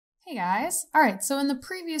Hey guys. All right, so in the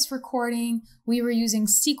previous recording, we were using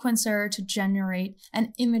Sequencer to generate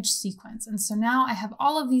an image sequence. And so now I have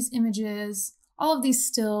all of these images, all of these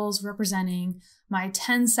stills representing my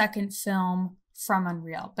 10-second film from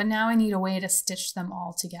Unreal. But now I need a way to stitch them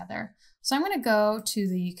all together. So I'm going to go to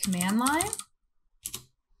the command line,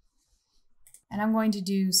 and I'm going to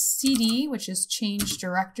do CD, which is change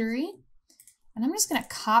directory. And I'm just going to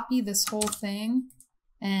copy this whole thing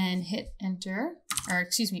and hit enter, or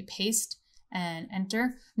excuse me, paste and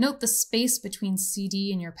enter. Note the space between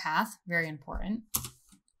CD and your path, very important.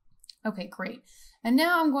 Okay, great. And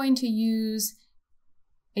now I'm going to use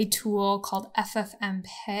a tool called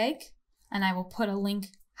ffmpeg, and I will put a link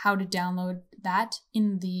how to download that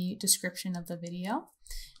in the description of the video.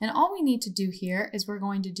 And all we need to do here is we're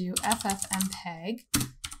going to do ffmpeg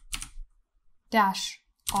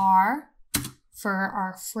 -R for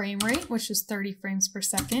our frame rate, which is 30 frames per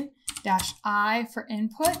second, -I for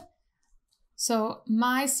input. So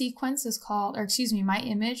my sequence is called, or excuse me, my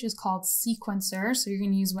image is called Sequencer. So you're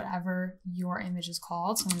going to use whatever your image is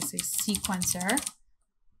called. So I'm going to say Sequencer.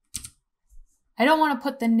 I don't want to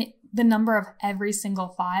put the number of every single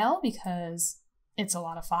file because it's a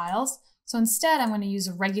lot of files. So instead, I'm going to use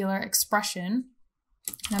a regular expression.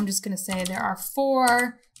 And I'm just going to say there are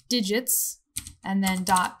 4 digits and then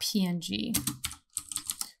 .png.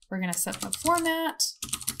 We're going to set the format.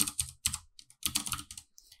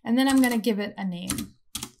 And then I'm going to give it a name.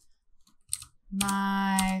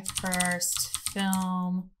 My first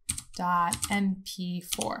film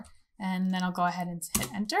 .mp4. And then I'll go ahead and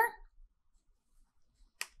hit enter.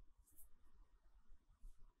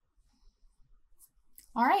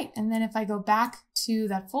 All right, and then if I go back to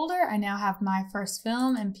that folder, I now have my first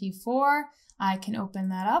film, MP4. I can open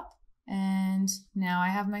that up, and now I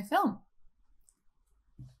have my film.